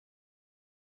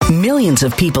Millions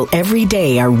of people every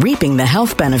day are reaping the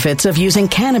health benefits of using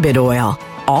cannabis oil,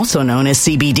 also known as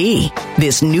CBD.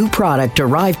 This new product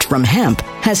derived from hemp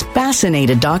has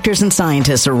fascinated doctors and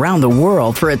scientists around the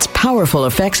world for its powerful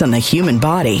effects on the human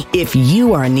body. If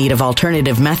you are in need of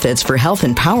alternative methods for health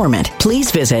empowerment, please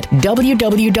visit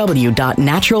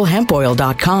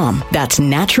www.naturalhempoil.com. That's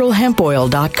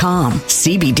naturalhempoil.com.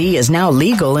 CBD is now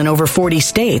legal in over 40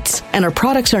 states, and our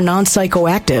products are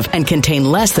non-psychoactive and contain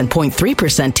less than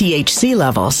 0.3% THC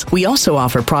levels. We also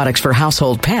offer products for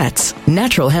household pets.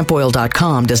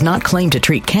 Naturalhempoil.com does not claim to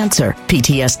treat cancer,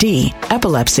 PTSD,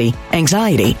 epilepsy,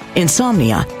 anxiety,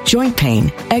 insomnia, joint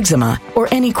pain, eczema, or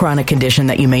any chronic condition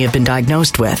that you may have been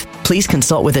diagnosed with. Please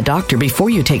consult with a doctor before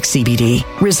you take CBD.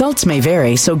 Results may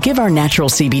vary, so give our natural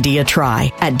CBD a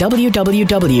try at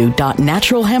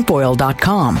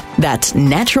www.naturalhempoil.com. That's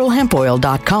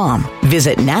naturalhempoil.com.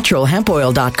 Visit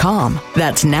naturalhempoil.com.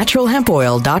 That's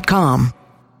naturalhempoil.com.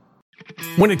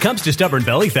 When it comes to stubborn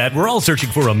belly fat, we're all searching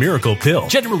for a miracle pill.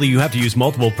 Generally, you have to use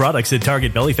multiple products that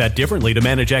target belly fat differently to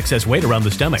manage excess weight around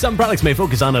the stomach. Some products may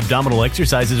focus on abdominal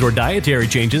exercises or dietary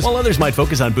changes, while others might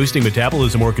focus on boosting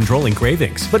metabolism or controlling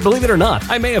cravings. But believe it or not,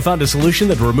 I may have found a solution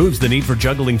that removes the need for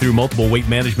juggling through multiple weight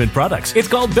management products. It's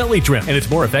called Belly Trim, and it's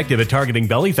more effective at targeting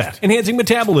belly fat, enhancing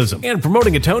metabolism, and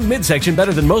promoting a toned midsection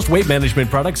better than most weight management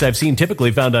products I've seen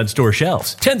typically found on store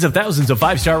shelves. Tens of thousands of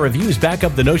 5-star reviews back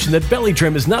up the notion that Belly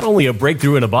Trim is not only a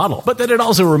breakthrough in a bottle, but that it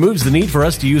also removes the need for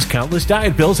us to use countless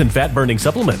diet pills and fat-burning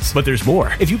supplements. But there's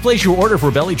more. If you place your order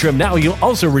for Belly Trim now, you'll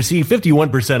also receive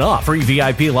 51% off, free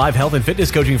VIP live health and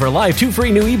fitness coaching for life, 2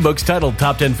 free new ebooks titled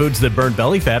Top 10 Foods That Burn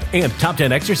Belly Fat and Top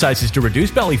 10 Exercises to Reduce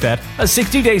Belly Fat, a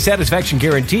 60-day satisfaction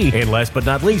guarantee, and last but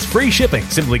not least, free shipping.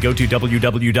 Simply go to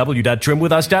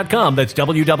www.trimwithus.com. That's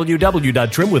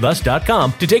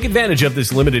www.trimwithus.com to take advantage of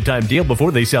this limited time deal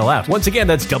before they sell out. Once again,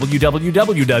 that's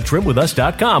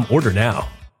www.trimwithus.com. Order now.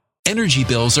 Energy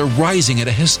bills are rising at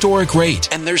a historic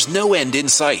rate, and there's no end in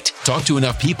sight. Talk to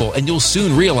enough people, and you'll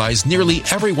soon realize nearly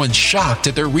everyone's shocked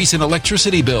at their recent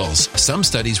electricity bills. Some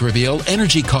studies reveal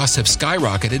energy costs have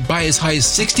skyrocketed by as high as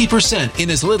 60%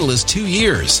 in as little as 2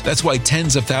 years. That's why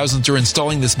tens of thousands are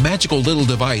installing this magical little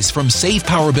device from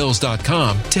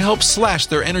SavePowerBills.com to help slash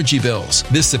their energy bills.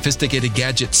 This sophisticated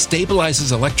gadget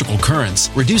stabilizes electrical currents,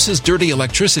 reduces dirty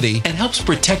electricity, and helps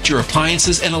protect your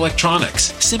appliances and electronics.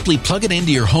 Simply plug it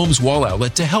into your home's wall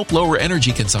outlet to help lower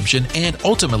energy consumption and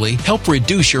ultimately help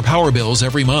reduce your power bills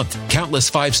every month.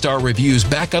 Countless 5-star reviews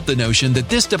back up the notion that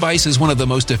this device is one of the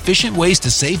most efficient ways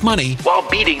to save money while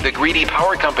beating the greedy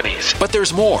power companies. But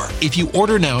there's more. If you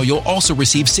order now, you'll also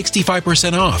receive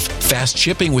 65% off, fast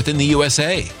shipping within the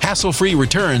USA, hassle-free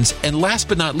returns, and last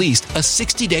but not least, a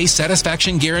 60-day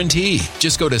satisfaction guarantee.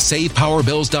 Just go to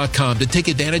SavePowerBills.com to take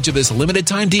advantage of this limited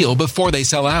time deal before they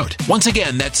sell out. Once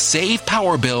again, that's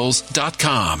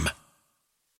SavePowerBills.com.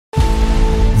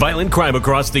 Violent crime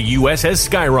across the U.S. has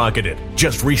skyrocketed.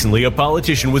 Just recently, a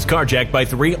politician was carjacked by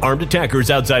 3 armed attackers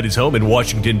outside his home in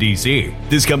Washington, D.C.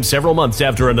 This comes several months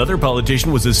after another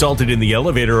politician was assaulted in the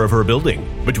elevator of her building.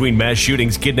 Between mass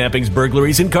shootings, kidnappings,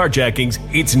 burglaries, and carjackings,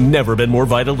 it's never been more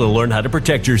vital to learn how to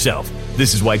protect yourself.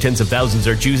 This is why tens of thousands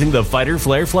are choosing the Fighter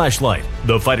Flare flashlight.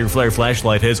 The Fighter Flare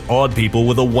flashlight has awed people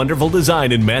with a wonderful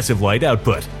design and massive light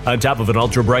output. On top of an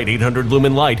ultra-bright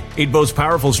 800-lumen light, it boasts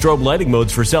powerful strobe lighting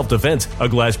modes for self-defense, a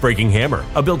glass-breaking hammer,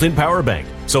 a built-in power bank,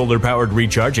 solar-powered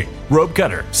recharging, rope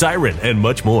cutter, siren, and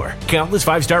much more. Countless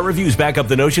 5-star reviews back up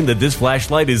the notion that this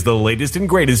flashlight is the latest and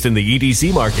greatest in the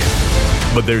EDC market.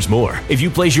 But there's more. If you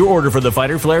place your order for the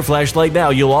Fighter Flare flashlight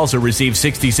now, you'll also receive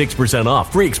 66%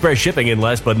 off, free express shipping, and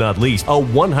last but not least, a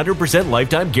 100%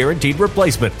 lifetime guaranteed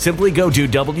replacement. Simply go to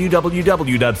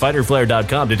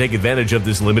www.fighterflare.com to take advantage of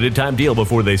this limited time deal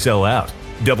before they sell out.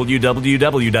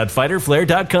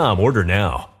 www.fighterflare.com. Order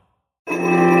now.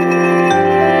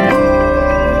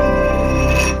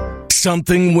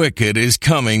 Something wicked is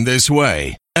coming this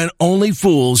way, and only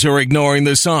fools are ignoring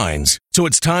the signs. So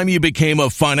it's time you became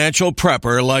a financial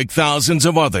prepper like thousands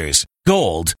of others.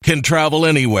 Gold can travel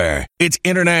anywhere. It's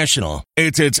international.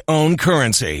 It's its own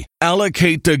currency.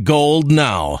 Allocate to gold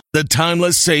now, the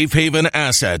timeless safe haven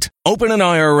asset. Open an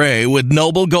IRA with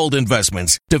Noble Gold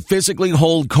Investments to physically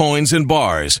hold coins and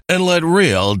bars and let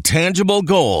real, tangible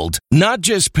gold, not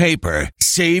just paper,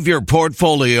 Save your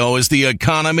portfolio as the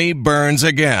economy burns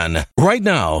again. Right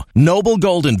now, Noble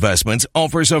Gold Investments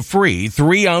offers a free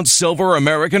 3-ounce silver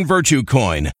American Virtue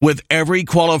coin with every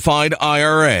qualified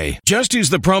IRA. Just use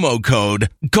the promo code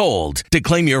GOLD to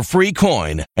claim your free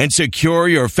coin and secure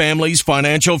your family's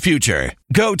financial future.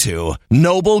 Go to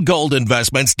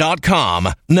noblegoldinvestments.com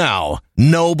now.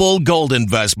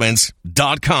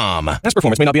 noblegoldinvestments.com. Past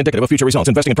performance may not be indicative of future results.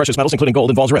 Investing in precious metals, including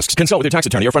gold, involves risks. Consult with your tax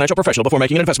attorney or financial professional before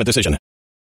making an investment decision.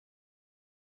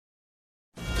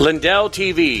 Lindell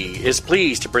TV is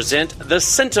pleased to present the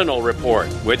Sentinel Report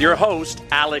with your host,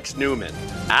 Alex Newman.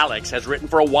 Alex has written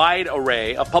for a wide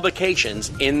array of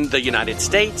publications in the United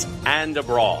States and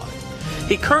abroad.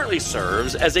 He currently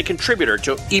serves as a contributor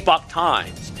to Epoch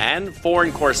Times and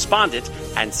foreign correspondent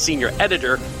and senior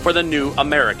editor for the New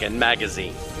American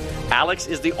magazine. Alex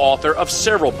is the author of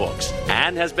several books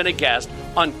and has been a guest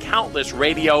on countless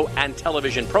radio and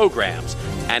television programs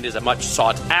and is a much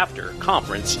sought-after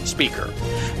conference speaker.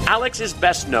 Alex is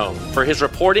best known for his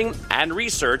reporting and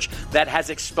research that has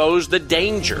exposed the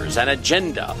dangers and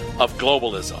agenda of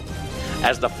globalism.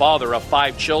 As the father of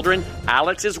 5 children,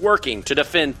 Alex is working to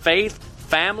defend faith,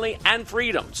 family, and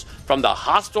freedoms from the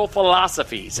hostile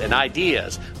philosophies and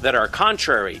ideas that are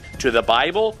contrary to the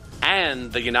Bible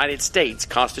and the United States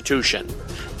Constitution.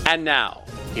 And now,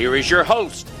 here is your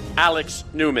host, Alex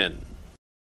Newman.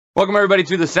 Welcome, everybody,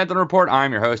 to the Sentinel Report.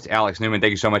 I'm your host, Alex Newman.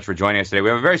 Thank you so much for joining us today. We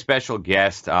have a very special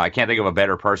guest. I can't think of a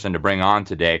better person to bring on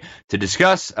today to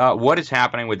discuss what is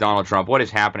happening with Donald Trump, what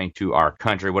is happening to our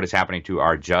country, what is happening to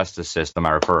our justice system.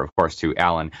 I refer, of course, to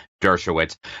Alan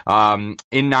Dershowitz.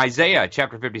 In Isaiah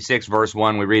chapter 56, verse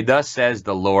 1, we read, "Thus says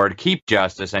the Lord, keep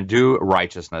justice and do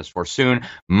righteousness, for soon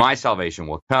my salvation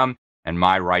will come, and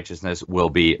my righteousness will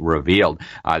be revealed."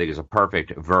 I think it's a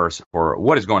perfect verse for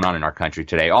what is going on in our country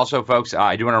today. Also, folks,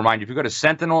 I do want to remind you, if you go to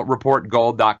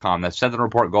sentinelreportgold.com, that's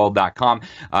sentinelreportgold.com,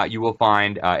 you will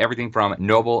find everything from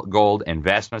Noble Gold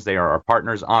Investments. They are our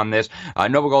partners on this.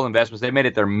 Noble Gold Investments, they made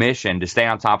it their mission to stay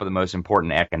on top of the most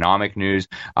important economic news.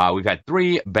 We've had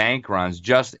 3 bank runs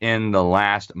just in the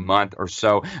last month or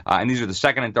so, and these are the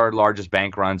second and third largest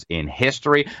bank runs in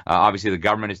history. Obviously, the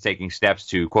government is taking steps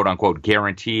to, quote-unquote,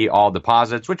 guarantee all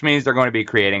deposits, which means they're going to be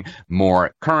creating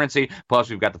more currency. Plus,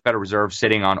 we've got the Federal Reserve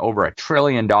sitting on over $1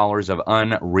 trillion of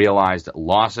unrealized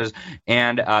losses.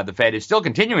 And the Fed is still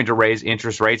continuing to raise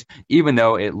interest rates, even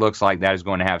though it looks like that is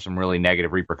going to have some really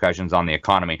negative repercussions on the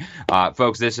economy.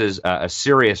 Folks, this is a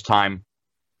serious time.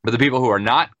 But the people who are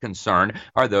not concerned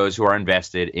are those who are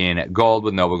invested in gold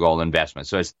with Noble Gold Investments.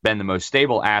 So it's been the most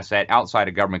stable asset outside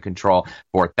of government control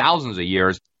for thousands of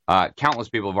years. Countless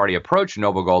people have already approached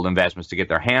Noble Gold Investments to get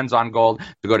their hands on gold.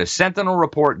 So go to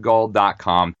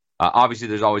sentinelreportgold.com. Obviously,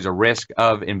 there's always a risk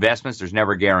of investments. There's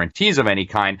never guarantees of any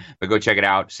kind, but go check it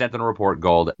out,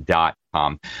 sentinelreportgold.com.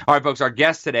 All right, folks, our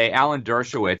guest today, Alan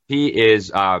Dershowitz, he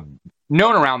is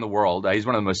known around the world. He's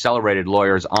one of the most celebrated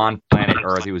lawyers on planet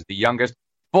Earth. He was the youngest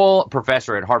full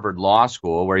professor at Harvard Law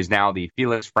School, where he's now the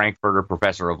Felix Frankfurter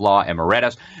Professor of Law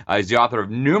Emeritus. He's the author of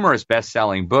numerous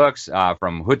best-selling books,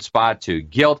 from Chutzpah to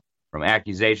Guilt, from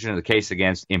accusation of the case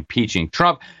against impeaching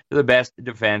Trump to the best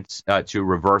defense to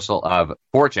reversal of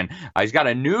fortune. He's got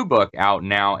a new book out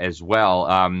now as well,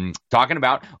 talking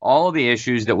about all of the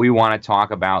issues that we want to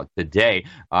talk about today.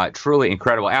 Truly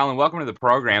incredible. Alan, welcome to the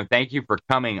program. Thank you for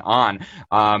coming on.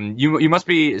 You must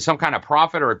be some kind of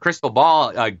prophet or a crystal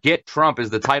ball. Get Trump is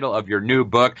the title of your new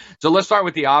book. So let's start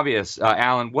with the obvious.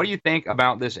 Alan, what do you think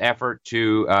about this effort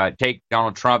to take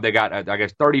Donald Trump? They got,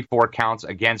 34 counts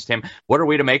against him. What are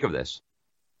we to make of this?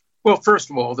 Well,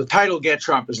 first of all, the title Get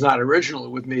Trump is not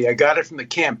original with me. I got it from the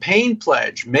campaign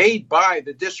pledge made by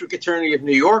the District Attorney of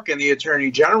New York and the Attorney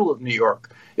General of New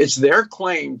York. It's their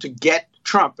claim to get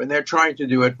Trump, and they're trying to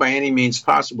do it by any means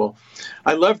possible.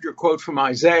 I loved your quote from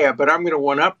Isaiah, but I'm going to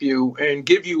one-up you and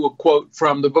give you a quote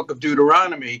from the book of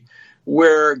Deuteronomy,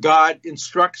 where God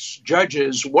instructs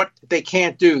judges what they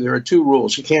can't do. There are 2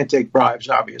 rules. You can't take bribes,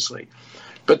 obviously.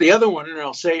 But the other one, and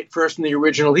I'll say it first in the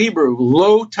original Hebrew,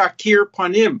 lo takir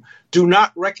panim, do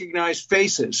not recognize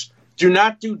faces. Do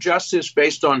not do justice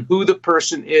based on who the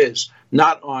person is,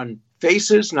 not on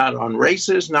faces, not on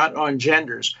races, not on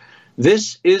genders.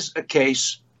 This is a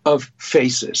case of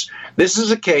faces. This is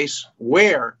a case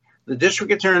where the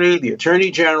district attorney, the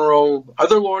attorney general,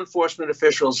 other law enforcement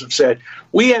officials have said,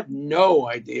 we have no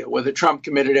idea whether Trump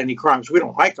committed any crimes. We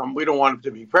don't like him. We don't want him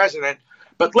to be president.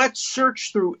 But let's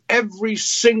search through every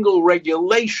single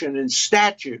regulation and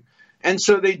statute. And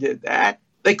so they did that.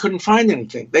 They couldn't find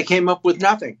anything. They came up with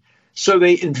nothing. So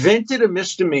they invented a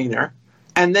misdemeanor,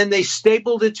 and then they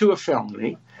stapled it to a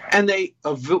felony. and they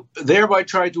thereby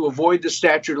tried to avoid the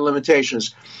statute of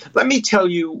limitations. Let me tell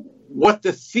you what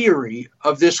the theory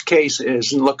of this case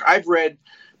is. And look, I've read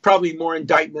probably more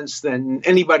indictments than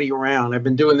anybody around. I've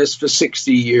been doing this for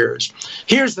 60 years.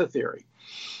 Here's the theory.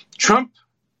 Trump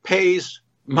pays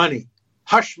money,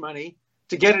 hush money,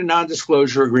 to get a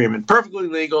non-disclosure agreement. Perfectly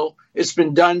legal. It's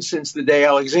been done since the day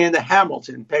Alexander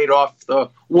Hamilton paid off the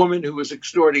woman who was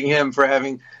extorting him for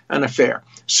having an affair.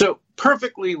 So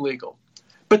perfectly legal.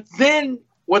 But then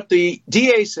what the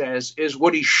DA says is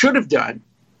what he should have done,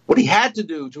 what he had to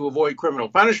do to avoid criminal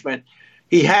punishment,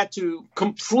 he had to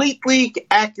completely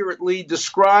accurately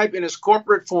describe in his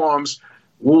corporate forms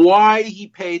why he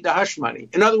paid the hush money.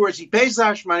 In other words, he pays the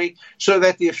hush money so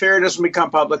that the affair doesn't become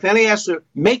public. Then he has to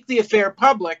make the affair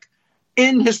public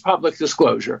in his public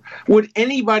disclosure. Would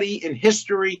anybody in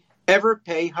history ever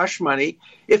pay hush money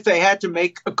if they had to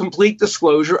make a complete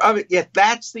disclosure of it? Yet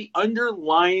that's the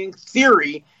underlying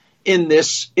theory in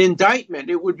this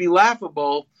indictment. It would be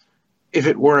laughable if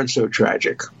it weren't so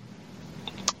tragic.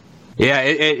 Yeah,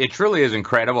 it truly is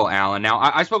incredible, Alan. Now,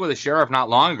 I spoke with a sheriff not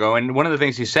long ago, and one of the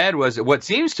things he said was what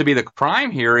seems to be the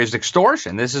crime here is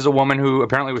extortion. This is a woman who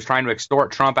apparently was trying to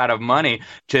extort Trump out of money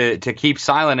to keep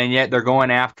silent, and yet they're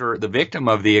going after the victim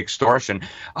of the extortion.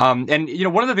 And, you know,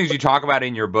 one of the things you talk about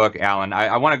in your book, Alan,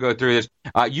 I want to go through this.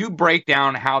 You break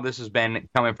down how this has been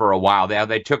coming for a while.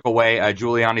 They took away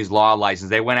Giuliani's law license.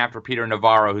 They went after Peter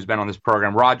Navarro, who's been on this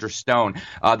program, Roger Stone,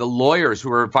 the lawyers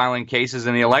who are filing cases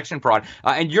in the election fraud.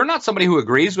 And you're not somebody who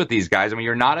agrees with these guys. I mean,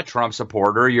 you're not a Trump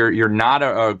supporter. You're not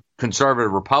a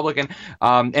conservative Republican,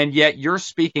 and yet you're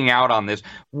speaking out on this.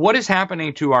 What is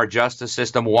happening to our justice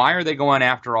system? Why are they going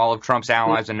after all of Trump's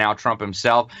allies and now Trump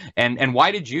himself? And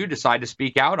why did you decide to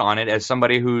speak out on it as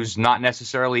somebody who's not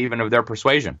necessarily even of their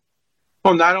persuasion?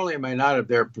 Well, not only am I not of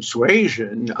their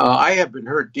persuasion, I have been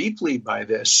hurt deeply by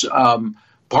this.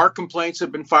 Bar complaints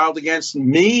have been filed against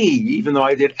me, even though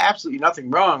I did absolutely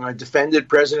nothing wrong. I defended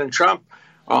President Trump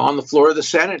on the floor of the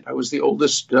Senate. I was the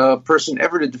oldest person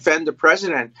ever to defend the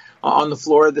president on the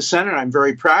floor of the Senate. I'm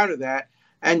very proud of that.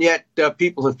 And yet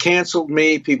people have canceled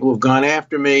me. People have gone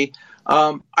after me.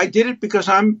 I did it because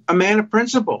I'm a man of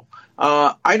principle.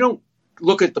 I don't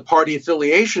look at the party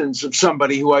affiliations of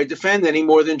somebody who I defend any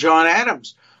more than John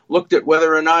Adams looked at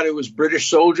whether or not it was British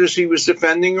soldiers he was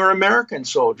defending or American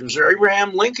soldiers or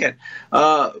Abraham Lincoln.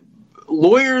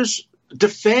 Lawyers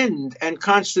defend, and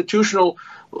constitutional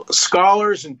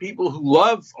scholars and people who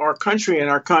love our country and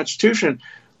our Constitution,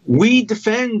 we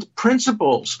defend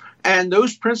principles, and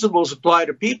those principles apply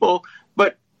to people.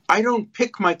 But I don't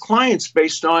pick my clients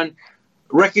based on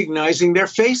recognizing their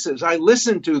faces. I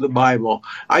listen to the Bible.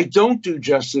 I don't do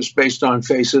justice based on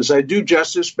faces. I do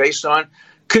justice based on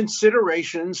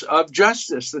considerations of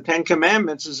justice. The Ten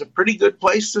Commandments is a pretty good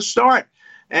place to start.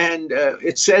 And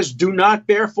it says, do not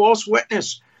bear false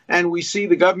witness. And we see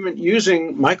the government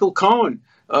using Michael Cohen,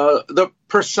 the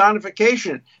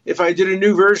personification. If I did a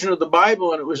new version of the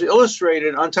Bible and it was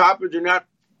illustrated on top of do not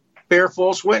bear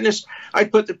false witness,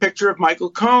 I'd put the picture of Michael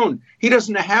Cohen. He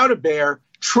doesn't know how to bear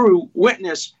true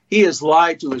witness. He has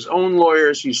lied to his own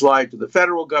lawyers. He's lied to the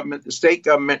federal government, the state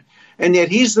government, and yet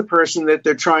he's the person that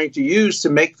they're trying to use to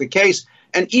make the case.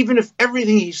 And even if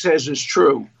everything he says is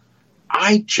true,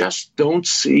 I just don't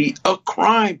see a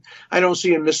crime. I don't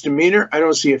see a misdemeanor. I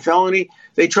don't see a felony.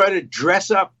 They try to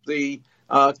dress up the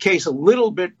case a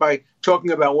little bit by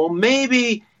talking about, well,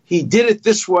 maybe he did it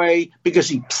this way because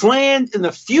he planned in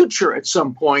the future at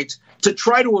some point to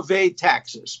try to evade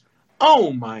taxes.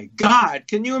 Oh, my God.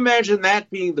 Can you imagine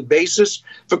that being the basis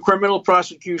for criminal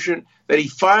prosecution, that he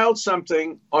filed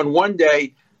something on one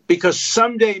day because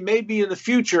someday, maybe in the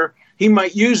future, he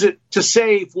might use it to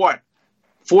save what?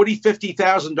 $40,000,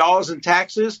 $50,000 in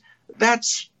taxes?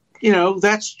 That's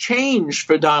change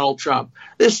for Donald Trump.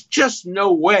 There's just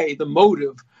no way the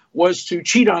motive was to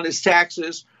cheat on his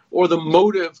taxes or the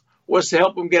motive was to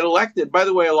help him get elected. By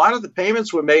the way, a lot of the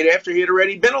payments were made after he had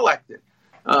already been elected.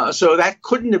 So that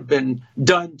couldn't have been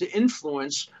done to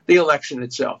influence the election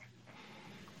itself.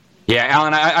 Yeah,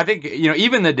 Alan, I think,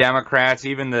 even the Democrats,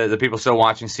 even the people still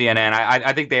watching CNN,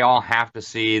 I think they all have to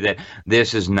see that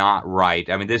this is not right.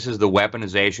 I mean, this is the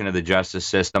weaponization of the justice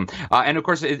system. And, of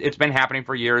course, it's been happening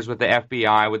for years with the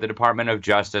FBI, with the Department of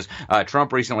Justice.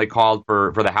 Trump recently called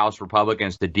for the House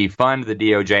Republicans to defund the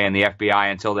DOJ and the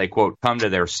FBI until they, quote, come to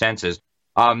their senses.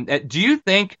 Do you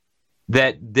think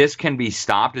that this can be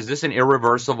stopped? Is this an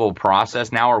irreversible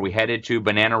process now? Are we headed to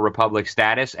Banana Republic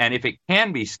status? And if it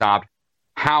can be stopped,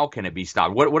 how can it be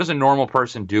stopped? What does a normal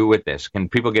person do with this? Can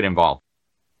people get involved?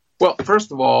 Well,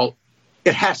 first of all,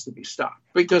 it has to be stopped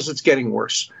because it's getting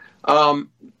worse. The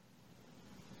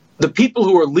the people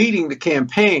who are leading the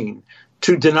campaign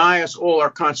to deny us all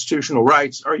our constitutional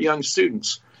rights are young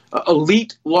students,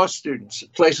 elite law students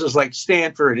at places like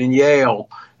Stanford and Yale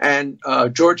and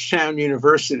Georgetown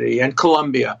University and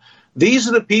Columbia. These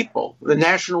are the people, the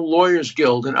National Lawyers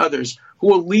Guild and others,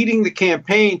 who are leading the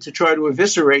campaign to try to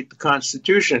eviscerate the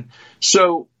Constitution.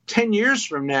 So 10 years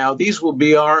from now, these will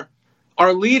be our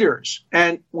leaders,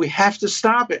 and we have to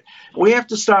stop it. We have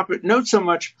to stop it not so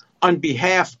much on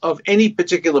behalf of any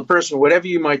particular person, whatever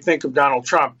you might think of Donald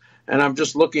Trump. And I'm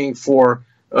just looking for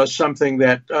something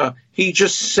that he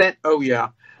just sent. Oh, yeah.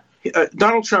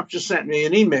 Donald Trump just sent me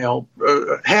an email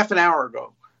half an hour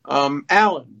ago.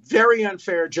 Alan, very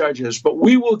unfair judges, but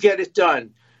we will get it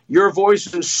done. Your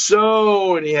voice is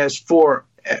so, and he has 4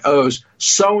 O's,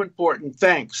 so important.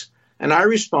 Thanks. And I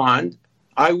respond,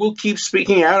 I will keep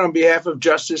speaking out on behalf of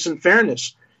justice and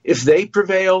fairness. If they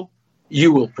prevail,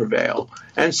 you will prevail.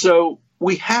 And so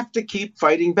we have to keep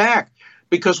fighting back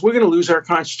because we're going to lose our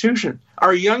Constitution.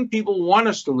 Our young people want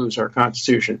us to lose our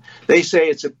Constitution. They say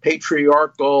it's a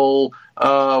patriarchal,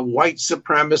 white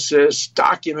supremacist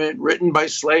document written by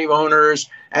slave owners,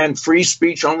 and free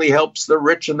speech only helps the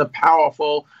rich and the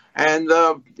powerful. And,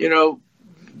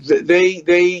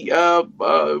 they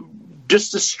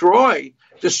just destroy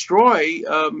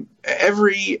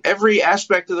every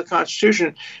aspect of the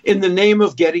Constitution in the name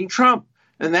of getting Trump.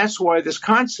 And that's why this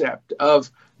concept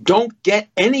of don't get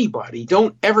anybody,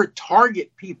 don't ever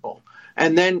target people,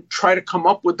 and then try to come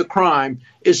up with the crime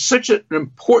is such an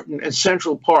important and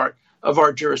central part of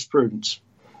our jurisprudence.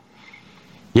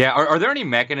 Yeah, are there any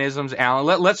mechanisms, Alan?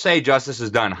 Let's say justice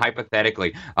is done,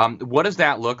 hypothetically. What does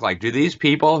that look like? Do these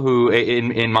people who,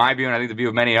 in my view, and I think the view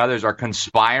of many others, are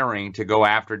conspiring to go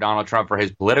after Donald Trump for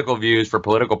his political views, for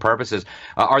political purposes,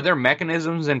 are there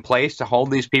mechanisms in place to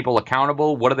hold these people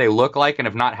accountable? What do they look like? And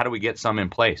if not, how do we get some in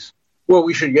place? Well,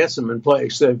 we should get some in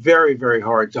place. They're very, very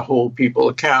hard to hold people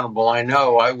accountable. I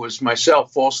know I was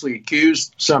myself falsely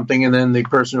accused of something, and then the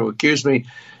person who accused me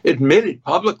admitted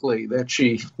publicly that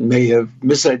she may have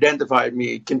misidentified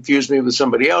me, confused me with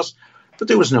somebody else, but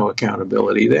there was no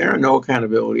accountability there, no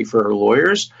accountability for her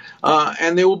lawyers,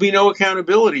 and there will be no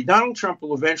accountability. Donald Trump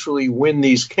will eventually win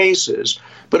these cases,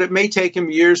 but it may take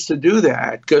him years to do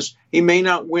that because he may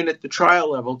not win at the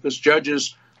trial level because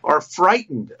judges are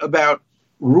frightened about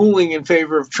ruling in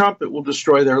favor of Trump. It will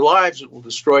destroy their lives. It will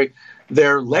destroy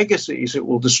their legacies. It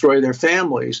will destroy their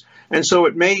families. And so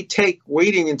it may take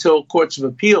waiting until courts of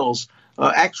appeals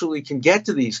actually can get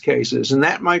to these cases. And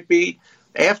that might be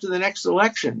after the next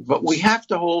election. But we have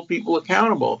to hold people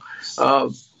accountable.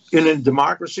 In a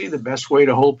democracy, the best way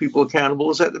to hold people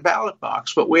accountable is at the ballot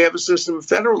box. But we have a system of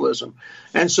federalism.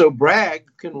 And so Bragg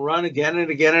can run again and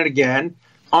again and again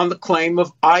on the claim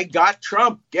of, I got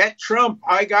Trump, get Trump,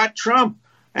 I got Trump.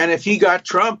 And if he got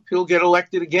Trump, he'll get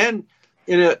elected again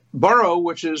in a borough,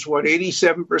 which is,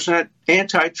 87%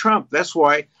 anti-Trump. That's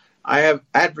why I have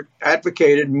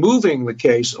advocated moving the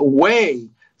case away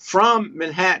from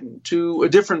Manhattan to a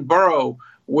different borough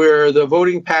where the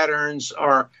voting patterns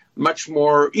are much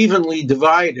more evenly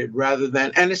divided rather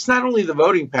than, and it's not only the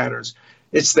voting patterns,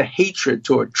 it's the hatred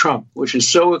toward Trump, which is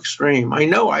so extreme. I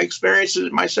know I experienced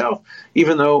it myself,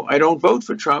 even though I don't vote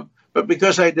for Trump, but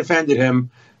because I defended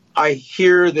him, I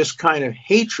hear this kind of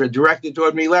hatred directed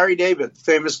toward me. Larry David, the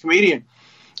famous comedian,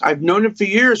 I've known him for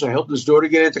years. I helped his daughter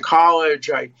get into college.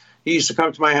 He used to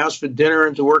come to my house for dinner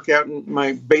and to work out in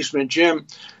my basement gym.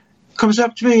 Comes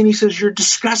up to me and he says, "You're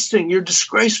disgusting. You're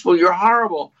disgraceful. You're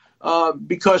horrible,"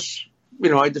 because,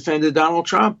 I defended Donald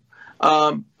Trump.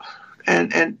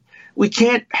 And we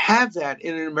can't have that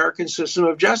in an American system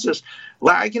of justice.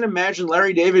 I can imagine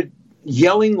Larry David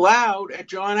yelling loud at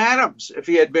John Adams if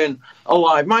he had been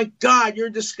alive. My God,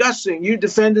 you're disgusting. You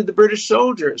defended the British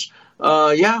soldiers.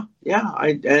 Yeah.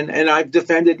 I've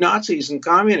defended Nazis and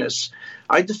communists.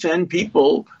 I defend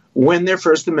people when their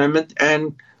First Amendment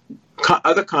and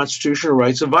other constitutional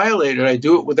rights are violated. I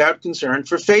do it without concern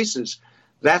for faces.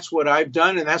 That's what I've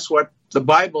done, and that's what the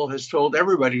Bible has told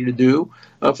everybody to do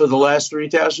for the last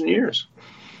 3,000 years.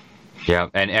 Yeah,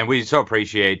 and we so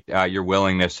appreciate your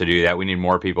willingness to do that. We need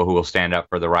more people who will stand up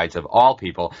for the rights of all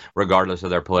people, regardless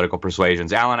of their political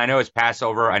persuasions. Alan, I know it's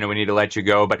Passover. I know we need to let you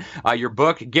go, but your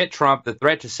book, Get Trump, The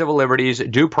Threat to Civil Liberties,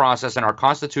 Due Process, and Our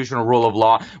Constitutional Rule of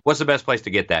Law, what's the best place to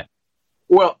get that?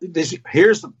 Well,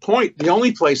 here's the point. The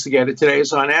only place to get it today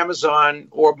is on Amazon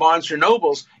or Barnes &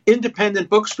 Noble's. Independent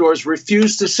bookstores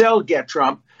refuse to sell Get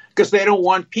Trump because they don't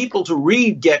want people to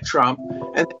read Get Trump,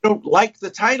 and they don't like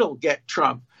the title Get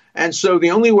Trump. And so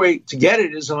the only way to get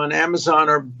it is on Amazon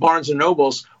or Barnes &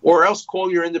 Noble's, or else call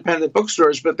your independent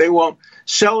bookstores, but they won't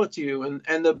sell it to you.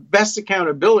 And the best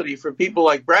accountability for people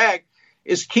like Bragg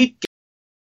is keep.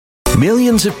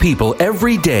 Millions of people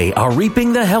every day are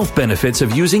reaping the health benefits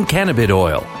of using cannabis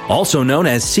oil, also known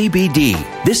as CBD.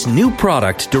 This new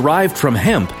product derived from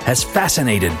hemp has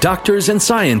fascinated doctors and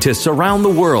scientists around the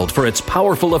world for its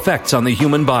powerful effects on the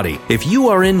human body. If you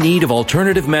are in need of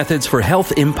alternative methods for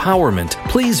health empowerment,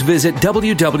 please visit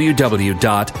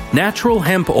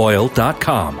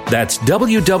www.naturalhempoil.com. That's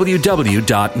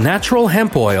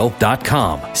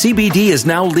www.naturalhempoil.com. CBD is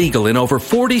now legal in over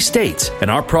 40 states,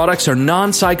 and our products are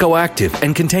non-psychoactive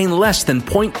and contain less than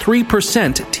 0.3%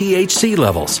 THC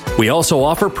levels. We also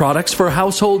offer products for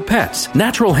household pets.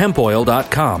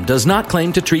 NaturalHempOil.com does not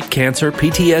claim to treat cancer,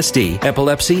 PTSD,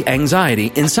 epilepsy,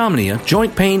 anxiety, insomnia,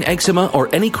 joint pain, eczema,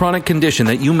 or any chronic condition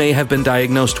that you may have been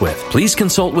diagnosed with. Please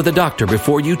consult with a doctor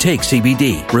before you take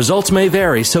CBD. Results may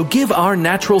vary, so give our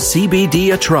natural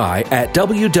CBD a try at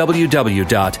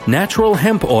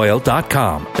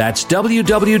www.naturalhempoil.com. That's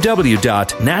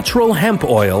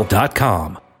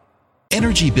www.naturalhempoil.com.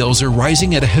 Energy bills are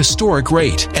rising at a historic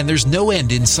rate, and there's no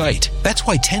end in sight. That's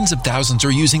why tens of thousands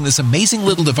are using this amazing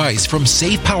little device from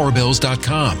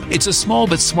SavePowerBills.com. It's a small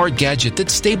but smart gadget that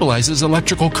stabilizes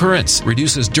electrical currents,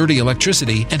 reduces dirty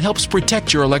electricity, and helps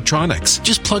protect your electronics.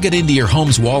 Just plug it into your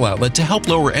home's wall outlet to help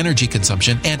lower energy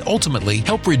consumption and ultimately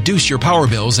help reduce your power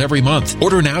bills every month.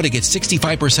 Order now to get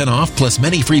 65% off plus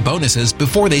many free bonuses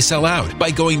before they sell out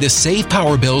by going to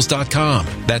SavePowerBills.com.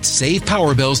 That's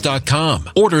SavePowerBills.com.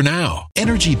 Order now.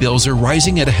 Energy bills are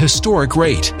rising at a historic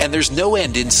rate, and there's no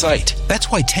end in sight.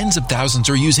 That's why tens of thousands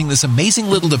are using this amazing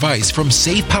little device from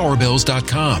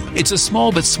SavePowerBills.com. It's a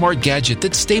small but smart gadget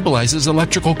that stabilizes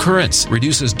electrical currents,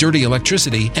 reduces dirty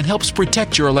electricity, and helps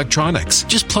protect your electronics.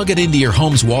 Just plug it into your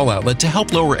home's wall outlet to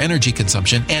help lower energy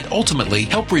consumption and ultimately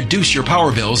help reduce your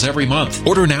power bills every month.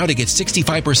 Order now to get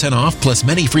 65% off plus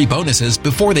many free bonuses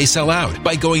before they sell out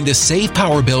by going to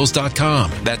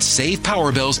SavePowerBills.com. That's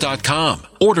SavePowerBills.com.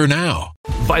 Order now.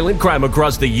 Violent crime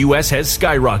across the U.S. has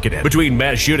skyrocketed. Between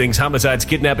mass shootings, homicides,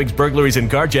 kidnappings, burglaries,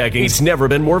 and carjackings, it's never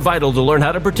been more vital to learn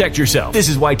how to protect yourself. This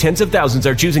is why tens of thousands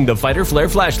are choosing the Fighter Flare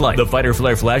flashlight. The Fighter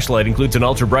Flare flashlight includes an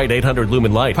ultra-bright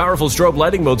 800-lumen light, powerful strobe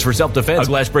lighting modes for self-defense, a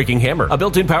glass-breaking hammer, a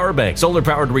built-in power bank,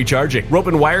 solar-powered recharging, rope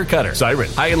and wire cutter,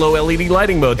 siren, high and low LED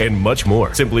lighting mode, and much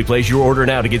more. Simply place your order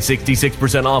now to get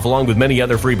 66% off along with many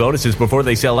other free bonuses before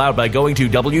they sell out by going to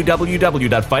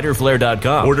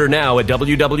www.fighterflare.com. Order now at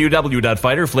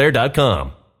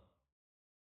www.fighterflare.com.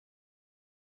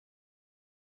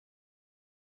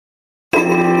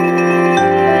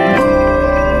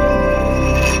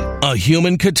 A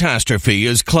human catastrophe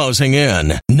is closing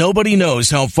in. Nobody knows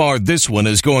how far this one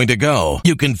is going to go.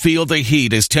 You can feel the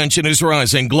heat as tension is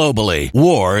rising globally.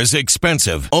 War is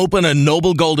expensive. Open a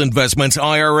Noble Gold Investments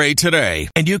IRA today,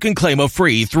 and you can claim a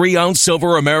free 3-ounce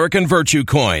silver American Virtue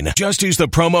coin. Just use the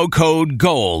promo code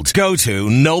GOLD. Go to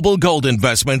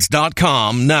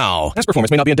noblegoldinvestments.com now. Past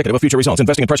performance may not be indicative of future results.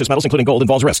 Investing in precious metals, including gold,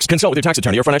 involves risks. Consult with your tax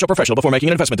attorney or financial professional before making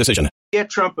an investment decision. Get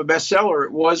Trump a bestseller.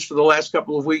 It was for the last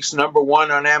couple of weeks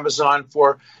 #1 on Amazon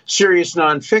for serious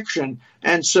nonfiction.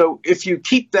 And so if you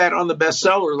keep that on the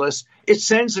bestseller list, it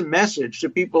sends a message to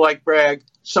people like Bragg,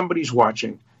 somebody's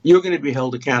watching. You're going to be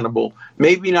held accountable,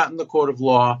 maybe not in the court of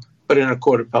law, but in a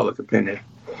court of public opinion.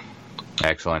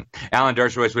 Excellent. Alan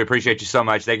Dershowitz, we appreciate you so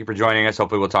much. Thank you for joining us.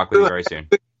 Hopefully we'll talk with you very soon.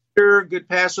 Good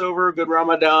Passover, good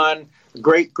Ramadan,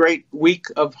 great week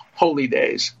of holy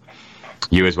days.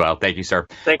 You as well. Thank you, sir.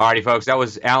 All righty, folks. That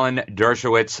was Alan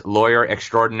Dershowitz, lawyer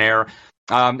extraordinaire.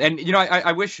 And, you know,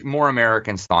 I wish more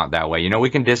Americans thought that way. You know, we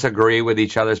can disagree with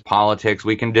each other's politics.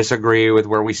 We can disagree with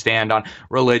where we stand on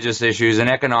religious issues and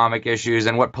economic issues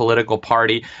and what political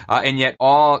party, and yet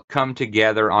all come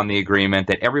together on the agreement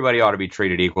that everybody ought to be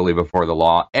treated equally before the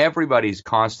law. Everybody's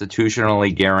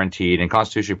constitutionally guaranteed and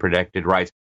constitutionally protected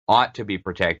rights ought to be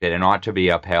protected and ought to be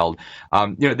upheld.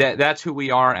 You know, that's who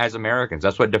we are as Americans.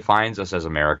 That's what defines us as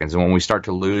Americans. And when we start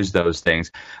to lose those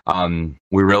things,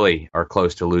 we really are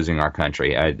close to losing our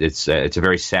country. It's a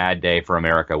very sad day for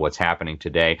America, what's happening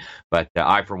today. But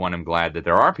I, for one, am glad that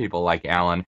there are people like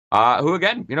Alan who,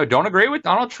 again, you know, don't agree with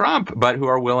Donald Trump, but who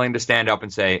are willing to stand up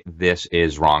and say, this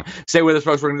is wrong. Stay with us,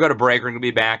 folks. We're going to go to break. We're going to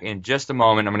be back in just a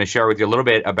moment. I'm going to share with you a little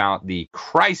bit about the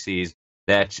crises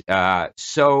that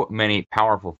so many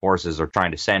powerful forces are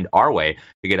trying to send our way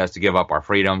to get us to give up our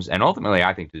freedoms and ultimately,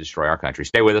 I think, to destroy our country.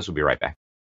 Stay with us. We'll be right back.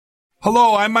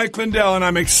 Hello, I'm Mike Lindell, and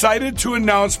I'm excited to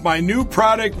announce my new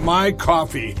product, My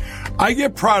Coffee. I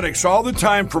get products all the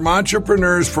time from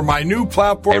entrepreneurs for my new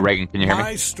platform, hey, Reagan, can you hear me?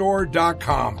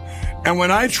 MyStore.com. And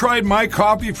when I tried My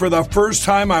Coffee for the first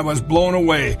time, I was blown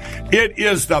away. It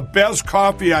is the best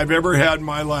coffee I've ever had in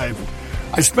my life.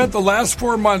 I spent the last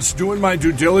 4 months doing my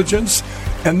due diligence,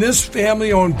 And this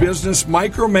family-owned business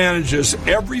micromanages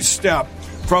every step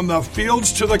from the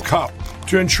fields to the cup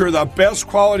to ensure the best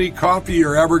quality coffee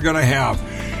you're ever going to have.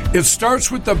 It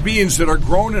starts with the beans that are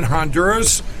grown in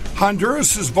Honduras.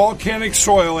 Honduras's volcanic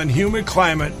soil and humid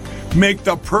climate make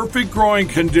the perfect growing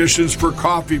conditions for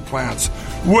coffee plants,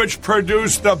 which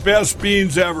produce the best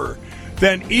beans ever.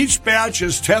 Then each batch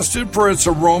is tested for its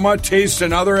aroma, taste,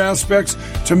 and other aspects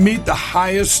to meet the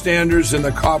highest standards in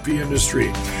the coffee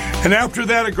industry. And after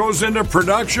that, it goes into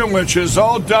production, which is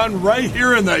all done right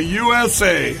here in the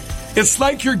USA. It's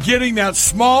like you're getting that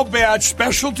small batch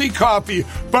specialty coffee,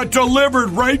 but delivered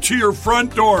right to your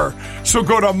front door. So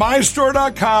go to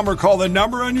mystore.com or call the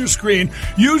number on your screen.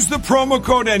 Use the promo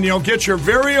code and you'll get your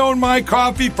very own My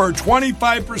Coffee for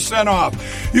 25% off.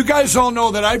 You guys all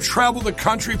know that I've traveled the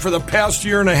country for the past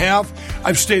year and a half.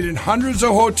 I've stayed in hundreds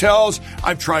of hotels.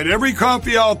 I've tried every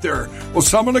coffee out there. Well,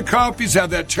 some of the coffees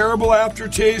have that terrible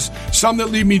aftertaste, some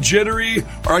that leave me jittery,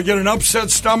 or I get an upset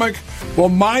stomach. Well,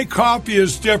 My Coffee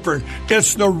is different.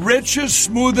 It's the richest,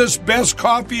 smoothest, best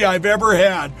coffee I've ever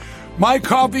had. My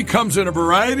Coffee comes in a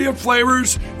variety of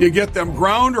flavors. You get them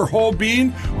ground or whole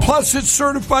bean. Plus, it's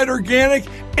certified organic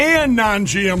and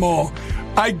non-GMO.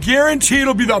 I guarantee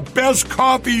it'll be the best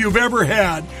coffee you've ever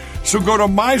had. So go to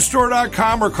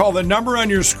mystore.com or call the number on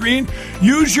your screen.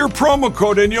 Use your promo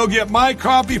code and you'll get My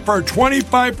Coffee for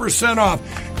 25% off.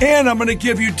 And I'm going to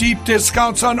give you deep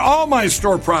discounts on all my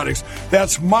store products.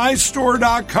 That's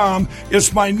mystore.com.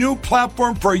 It's my new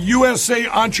platform for USA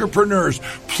entrepreneurs.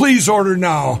 Please order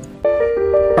now.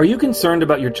 Are you concerned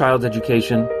about your child's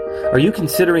education? Are you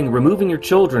considering removing your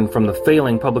children from the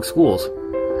failing public schools?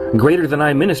 Greater Than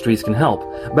I Ministries can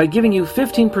help by giving you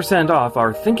 15% off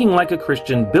our Thinking Like a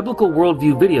Christian Biblical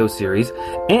Worldview video series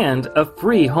and a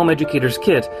free Home Educator's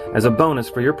Kit as a bonus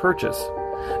for your purchase.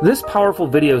 This powerful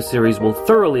video series will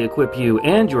thoroughly equip you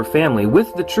and your family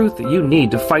with the truth that you need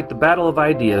to fight the battle of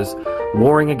ideas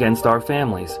warring against our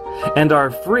families. And our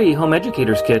free Home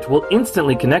Educator's Kit will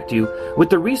instantly connect you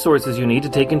with the resources you need to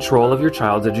take control of your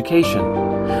child's education.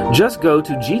 Just go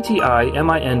to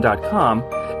gtimin.com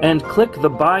and click the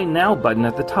Buy Now button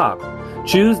at the top.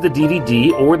 Choose the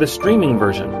DVD or the streaming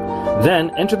version.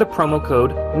 Then enter the promo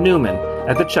code Newman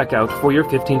at the checkout for your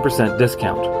 15%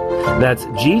 discount. That's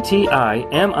gtimin.com.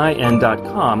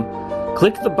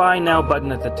 Click the Buy Now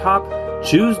button at the top,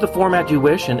 choose the format you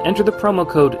wish, and enter the promo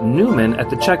code Newman at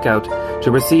the checkout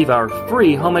to receive our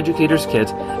free Home Educator's Kit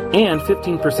and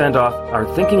 15% off our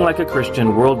Thinking Like a Christian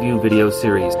Worldview video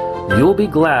series. You'll be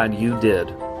glad you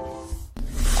did.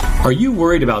 Are you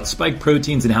worried about spike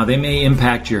proteins and how they may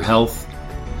impact your health?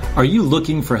 Are you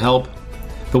looking for help?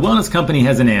 The Wellness Company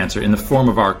has an answer in the form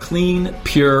of our clean,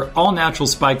 pure, all-natural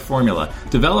spike formula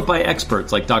developed by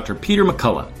experts like Dr. Peter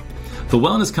McCullough. The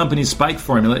Wellness Company's spike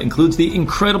formula includes the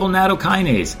incredible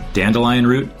nattokinase, dandelion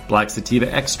root, black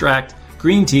sativa extract,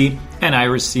 green tea, and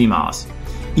Irish sea moss.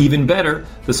 Even better,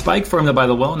 the spike formula by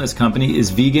the Wellness Company is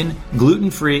vegan,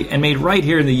 gluten-free, and made right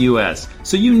here in the U.S.,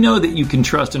 so you know that you can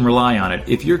trust and rely on it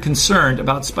if you're concerned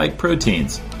about spike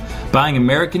proteins. Buying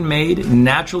American-made,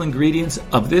 natural ingredients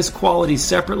of this quality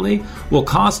separately will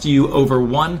cost you over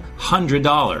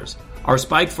 $100. Our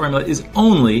spike formula is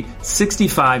only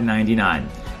 $65.99.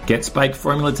 Get spike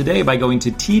formula today by going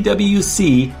to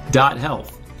twc.health.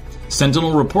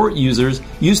 Sentinel Report users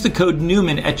use the code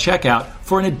Newman at checkout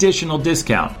for an additional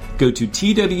discount. Go to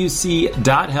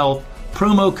twc.health,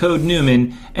 promo code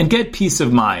Newman, and get peace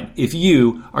of mind if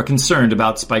you are concerned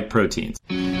about spike proteins.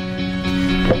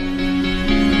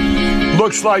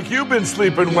 Looks like you've been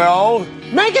sleeping well.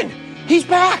 Megan, he's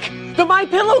back! The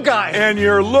MyPillow guy! And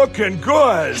you're looking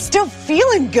good. Still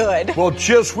feeling good. Well,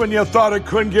 just when you thought it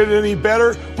couldn't get any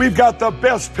better, we've got the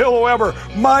best pillow ever,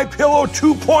 MyPillow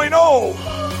 2.0.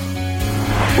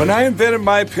 When I invented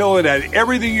MyPillow, it had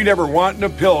everything you'd ever want in a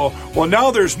pillow. Well,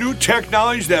 now there's new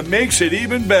technology that makes it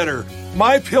even better.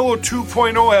 MyPillow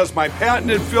 2.0 has my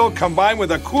patented fill combined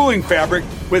with a cooling fabric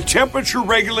with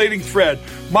temperature-regulating thread.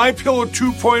 MyPillow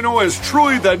 2.0 is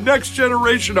truly the next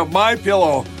generation of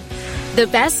MyPillow. The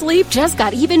best sleep just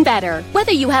got even better.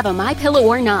 Whether you have a MyPillow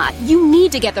or not, you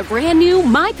need to get the brand new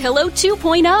MyPillow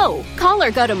 2.0. Call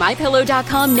or go to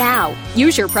MyPillow.com now.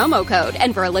 Use your promo code,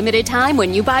 and for a limited time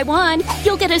when you buy one,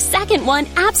 you'll get a second one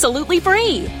absolutely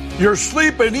free. You're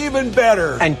sleeping even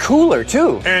better. And cooler,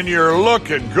 too. And you're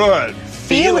looking good.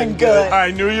 Feeling good.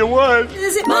 I knew you would.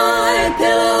 Visit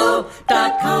MyPillow.com.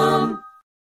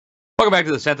 Welcome back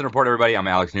to the Sentinel Report, everybody. I'm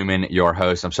Alex Newman, your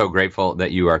host. I'm so grateful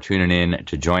that you are tuning in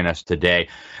to join us today.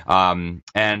 I'm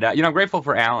grateful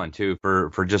for Alan, too,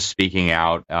 for just speaking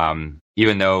out.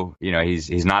 even though,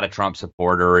 he's not a Trump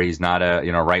supporter, he's not a,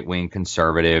 right-wing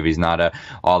conservative, he's not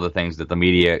all the things that the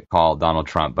media call Donald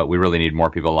Trump, but we really need more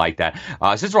people like that.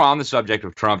 Since we're on the subject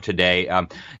of Trump today,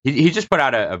 he just put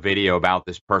out a video about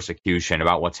this persecution,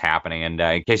 about what's happening, and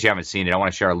in case you haven't seen it, I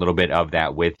want to share a little bit of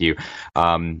that with you.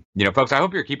 Folks, I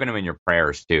hope you're keeping him in your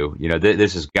prayers, too.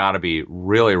 This has got to be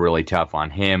really, really tough on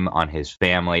him, on his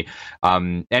family,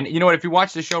 and you know what, if you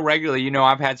watch the show regularly,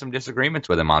 I've had some disagreements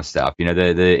with him on stuff,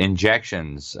 the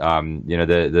injections,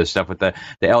 the stuff with the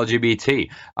LGBT,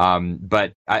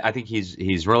 but I think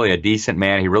he's really a decent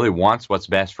man. He really wants what's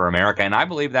best for America, and I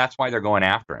believe that's why they're going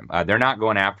after him. They're not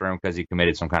going after him because he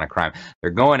committed some kind of crime.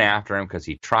 They're going after him because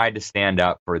he tried to stand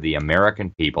up for the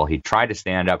American people. He tried to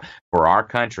stand up for our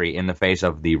country in the face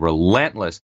of the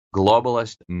relentless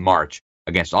globalist march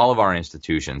against all of our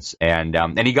institutions, and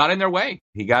he got in their way.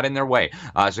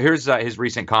 So here's his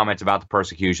recent comments about the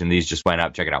persecution. These just went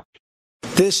up. Check it out.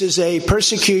 This is a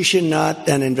persecution, not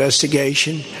an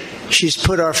investigation. She's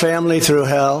put our family through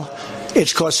hell.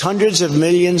 It's cost hundreds of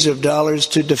millions of dollars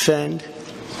to defend,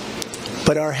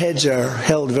 but our heads are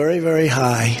held very, very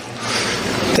high.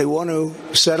 They want to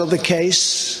settle the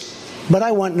case, but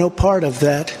I want no part of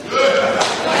that.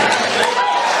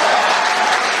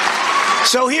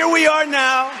 So here we are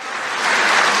now.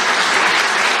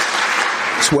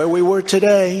 It's where we were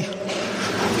today,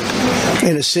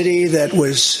 in a city that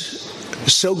was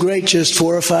so great just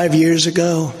 4 or 5 years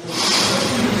ago.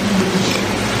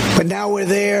 But now we're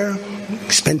there.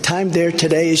 Spent time there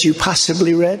today, as you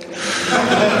possibly read,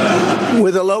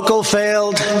 with a local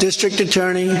failed district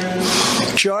attorney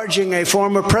charging a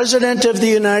former president of the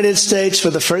United States for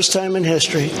the first time in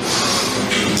history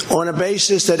on a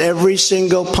basis that every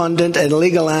single pundit and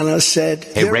legal analyst said,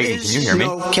 hey, Reagan, can you hear me?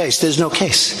 No case. There's no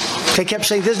case. They kept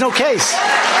saying, there's no case.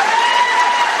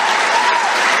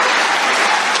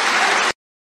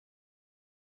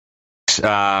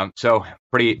 So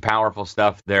pretty powerful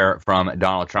stuff there from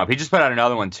Donald Trump. He just put out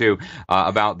another one, too,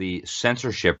 about the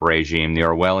censorship regime, the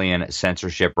Orwellian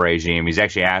censorship regime. He's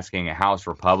actually asking House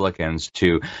Republicans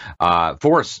to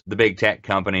force the big tech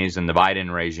companies and the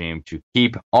Biden regime to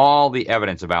keep all the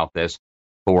evidence about this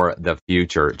for the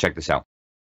future. Check this out.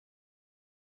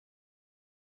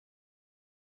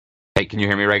 Hey, can you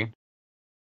hear me, Reagan?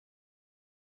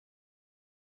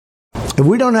 If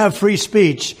we don't have free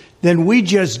speech, then we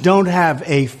just don't have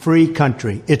a free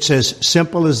country. It's as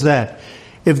simple as that.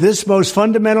 If this most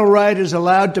fundamental right is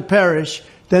allowed to perish,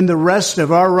 then the rest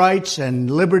of our rights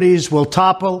and liberties will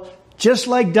topple, just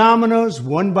like dominoes,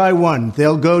 one by one.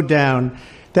 They'll go down.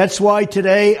 That's why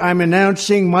today I'm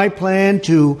announcing my plan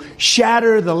to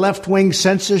shatter the left-wing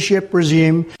censorship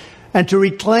regime and to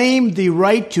reclaim the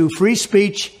right to free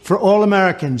speech for all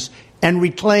Americans. And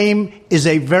reclaim is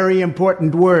a very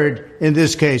important word in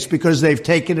this case because they've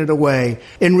taken it away.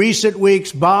 In recent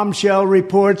weeks, bombshell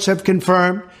reports have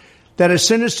confirmed that a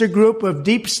sinister group of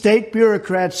deep state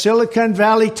bureaucrats, Silicon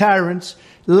Valley tyrants,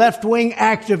 left-wing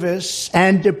activists,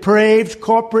 and depraved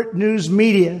corporate news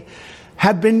media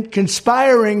have been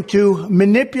conspiring to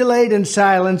manipulate and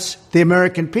silence the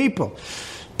American people.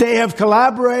 They have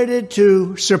collaborated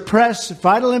to suppress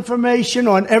vital information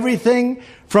on everything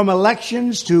from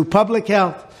elections to public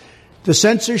health. The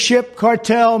censorship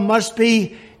cartel must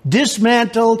be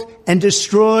dismantled and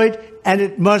destroyed, and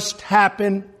it must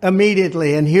happen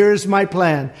immediately. And here's my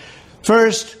plan.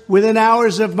 First, within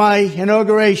hours of my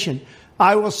inauguration,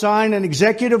 I will sign an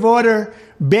executive order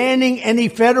banning any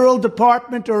federal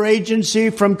department or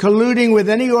agency from colluding with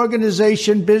any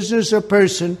organization, business, or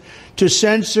person to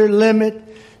censor, limit,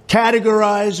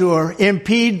 categorize, or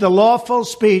impede the lawful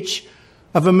speech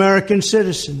of American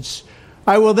citizens.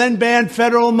 I will then ban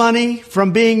federal money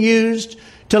from being used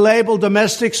to label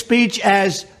domestic speech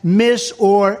as mis-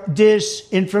 or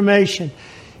disinformation.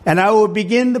 And I will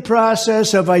begin the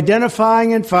process of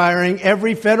identifying and firing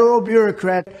every federal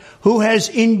bureaucrat who has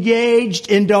engaged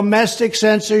in domestic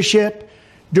censorship,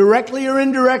 directly or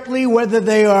indirectly, whether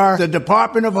they are the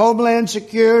Department of Homeland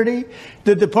Security,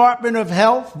 the Department of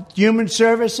Health, Human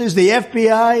Services, the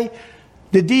FBI,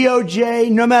 the DOJ,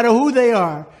 no matter who they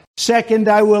are. Second,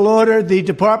 I will order the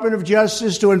Department of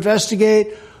Justice to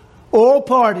investigate all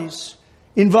parties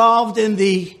involved in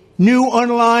the new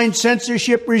online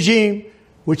censorship regime,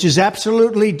 which is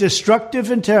absolutely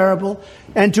destructive and terrible,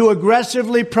 and to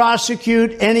aggressively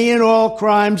prosecute any and all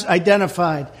crimes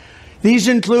identified. These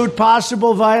include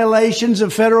possible violations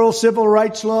of federal civil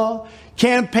rights law,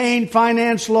 campaign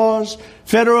finance laws,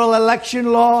 federal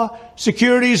election law,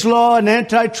 securities law, and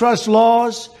antitrust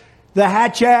laws, the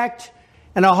Hatch Act,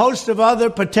 and a host of other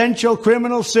potential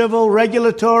criminal, civil,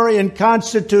 regulatory, and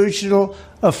constitutional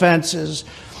offenses.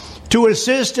 To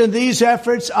assist in these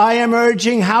efforts, I am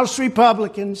urging House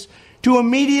Republicans to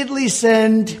immediately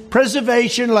send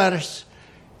preservation letters,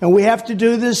 and we have to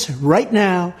do this right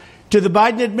now, to the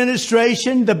Biden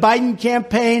administration, the Biden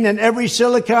campaign, and every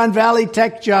Silicon Valley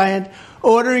tech giant,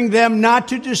 ordering them not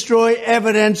to destroy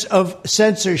evidence of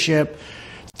censorship.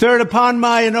 Third, upon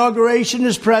my inauguration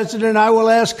as president, I will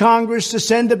ask Congress to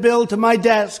send a bill to my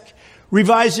desk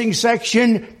revising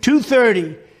Section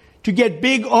 230 to get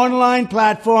big online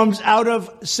platforms out of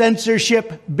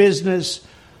censorship business.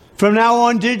 From now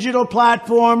on, digital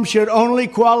platforms should only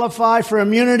qualify for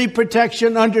immunity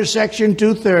protection under Section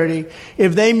 230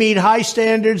 if they meet high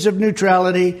standards of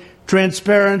neutrality,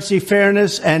 transparency,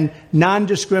 fairness, and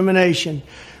non-discrimination.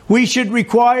 We should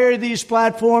require these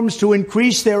platforms to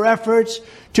increase their efforts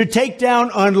to take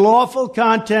down unlawful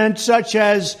content such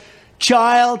as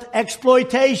child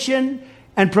exploitation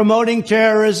and promoting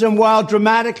terrorism, while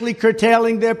dramatically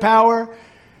curtailing their power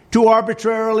to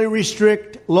arbitrarily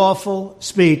restrict lawful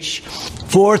speech.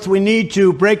 Fourth, we need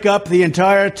to break up the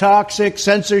entire toxic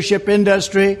censorship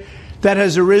industry that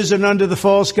has arisen under the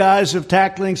false guise of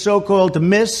tackling so-called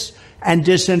mis- and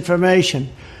disinformation.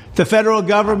 The federal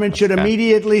government should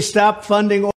immediately stop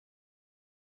funding. All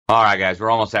right, guys, we're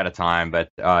almost out of time, but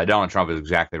Donald Trump is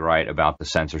exactly right about the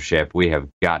censorship. We have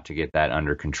got to get that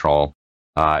under control.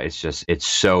 It's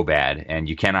so bad, and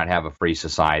you cannot have a free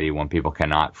society when people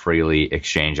cannot freely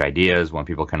exchange ideas, when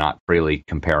people cannot freely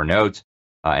compare notes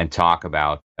and talk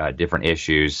about different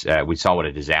issues. We saw what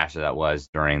a disaster that was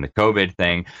during the COVID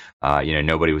thing.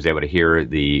 Nobody was able to hear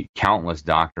the countless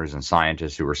doctors and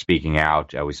scientists who were speaking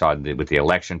out. We saw it with the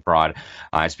election fraud.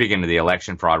 Speaking of the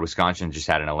election fraud, Wisconsin just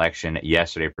had an election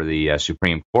yesterday for the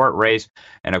Supreme Court race,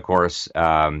 and of course,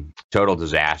 total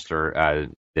disaster.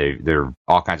 There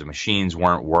all kinds of machines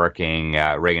weren't working.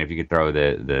 Reagan, if you could throw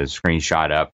the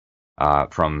screenshot up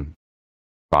from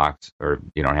Fox, or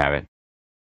you don't have it.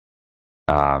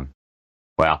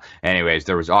 Well, anyways,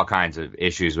 there was all kinds of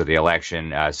issues with the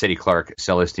election. City Clerk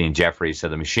Celestine Jeffries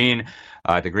said the machine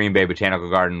at the Green Bay Botanical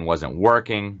Garden wasn't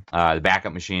working. The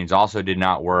backup machines also did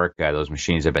not work. Those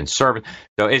machines have been served.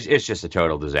 So it's just a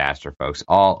total disaster, folks,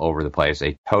 all over the place.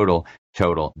 A total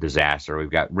disaster. We've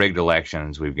got rigged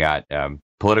elections. We've got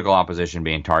political opposition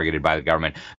being targeted by the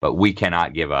government, but we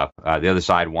cannot give up. The other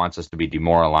side wants us to be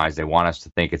demoralized. They want us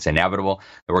to think it's inevitable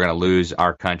that we're going to lose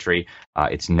our country.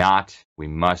 It's not. We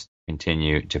must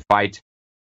continue to fight.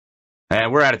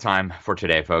 And we're out of time for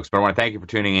today, folks, but I want to thank you for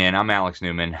tuning in. I'm Alex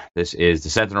Newman. This is the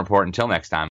Sentinel Report. Until next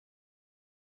time.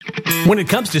 When it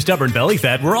comes to stubborn belly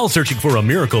fat, we're all searching for a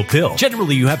miracle pill.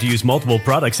 Generally, you have to use multiple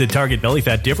products that target belly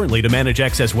fat differently to manage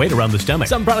excess weight around the stomach.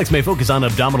 Some products may focus on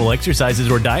abdominal exercises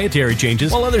or dietary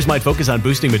changes, while others might focus on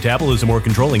boosting metabolism or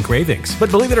controlling cravings. But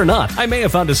believe it or not, I may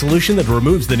have found a solution that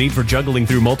removes the need for juggling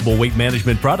through multiple weight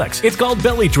management products. It's called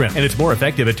Belly Trim, and it's more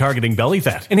effective at targeting belly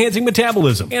fat, enhancing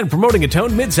metabolism, and promoting a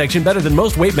toned midsection better than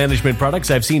most weight management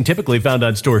products I've seen typically found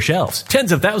on store shelves.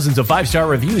 Tens of thousands of 5-star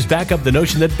reviews back up the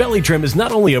notion that Belly Trim is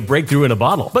not only a breakthrough in a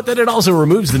bottle, but that it also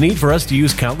removes the need for us to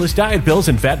use countless diet pills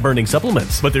and fat-burning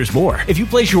supplements. But there's more. If you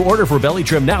place your order for Belly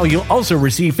Trim now, you'll also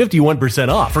receive 51%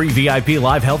 off, free VIP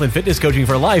live health and fitness coaching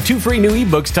for life, 2 free new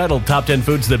ebooks titled Top 10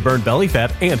 Foods That Burn Belly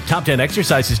Fat and Top 10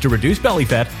 Exercises to Reduce Belly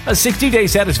Fat, a 60-day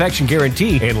satisfaction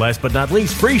guarantee, and last but not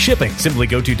least, free shipping. Simply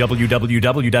go to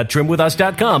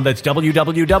www.trimwithus.com. That's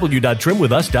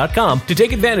www.trimwithus.com to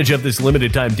take advantage of this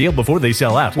limited time deal before they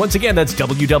sell out. Once again, that's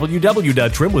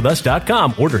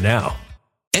www.trimwithus.com. Order now.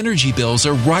 Energy bills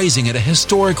are rising at a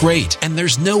historic rate, and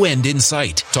there's no end in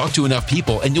sight. Talk to enough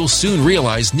people, and you'll soon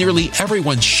realize nearly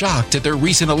everyone's shocked at their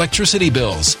recent electricity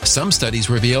bills. Some studies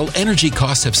reveal energy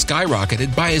costs have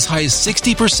skyrocketed by as high as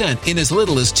 60% in as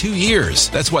little as 2 years.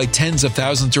 That's why tens of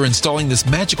thousands are installing this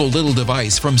magical little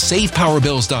device from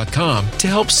SavePowerBills.com to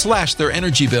help slash their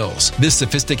energy bills. This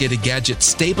sophisticated gadget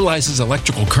stabilizes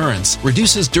electrical currents,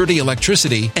 reduces dirty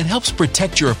electricity, and helps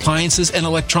protect your appliances and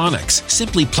electronics.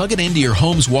 Simply plug it into your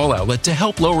home's wall outlet to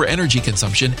help lower energy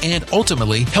consumption and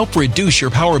ultimately help reduce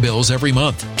your power bills every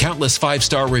month. Countless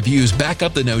 5-star reviews back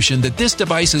up the notion that this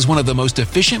device is one of the most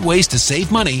efficient ways to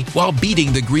save money while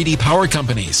beating the greedy power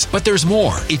companies. But there's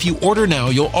more. If you order now,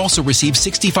 you'll also receive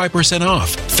 65%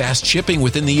 off, fast shipping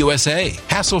within the USA,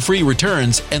 hassle-free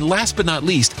returns, and last but not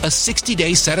least, a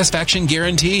 60-day satisfaction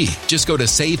guarantee. Just go to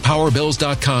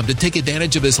SavePowerBills.com to take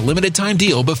advantage of this limited time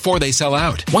deal before they sell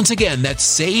out. Once again, that's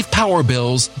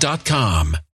SavePowerBills.com.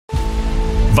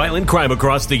 Violent crime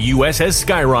across the U.S. has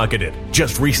skyrocketed.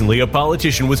 Just recently, a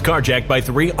politician was carjacked by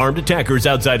 3 armed attackers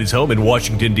outside his home in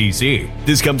Washington, D.C.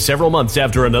 This comes several months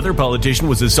after another politician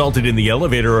was assaulted in the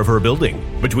elevator of her building.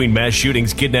 Between mass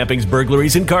shootings, kidnappings,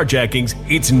 burglaries, and carjackings,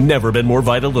 it's never been more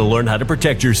vital to learn how to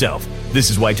protect yourself. This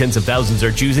is why tens of thousands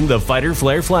are choosing the Fighter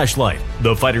Flare flashlight.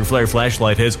 The Fighter Flare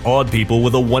flashlight has awed people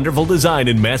with a wonderful design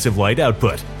and massive light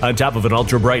output. On top of an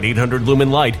ultra-bright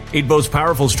 800-lumen light, it boasts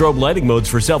powerful strobe lighting modes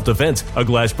for self-defense, a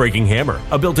glass-breaking hammer,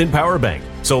 a built-in power bank,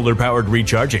 solar-powered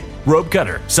recharging, rope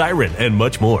cutter, siren, and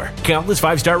much more. Countless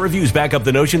 5-star reviews back up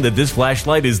the notion that this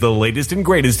flashlight is the latest and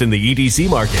greatest in the EDC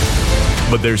market.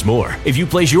 But there's more. If you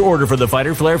place your order for the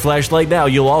Fighter Flare flashlight now,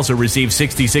 you'll also receive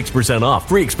 66% off,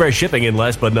 free express shipping, and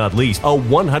last but not least, a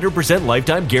 100%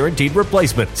 lifetime guaranteed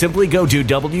replacement. Simply go to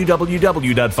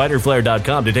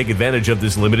www.fighterflare.com to take advantage of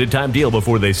this limited time deal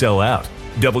before they sell out.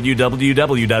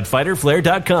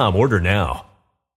 www.fighterflare.com. Order now.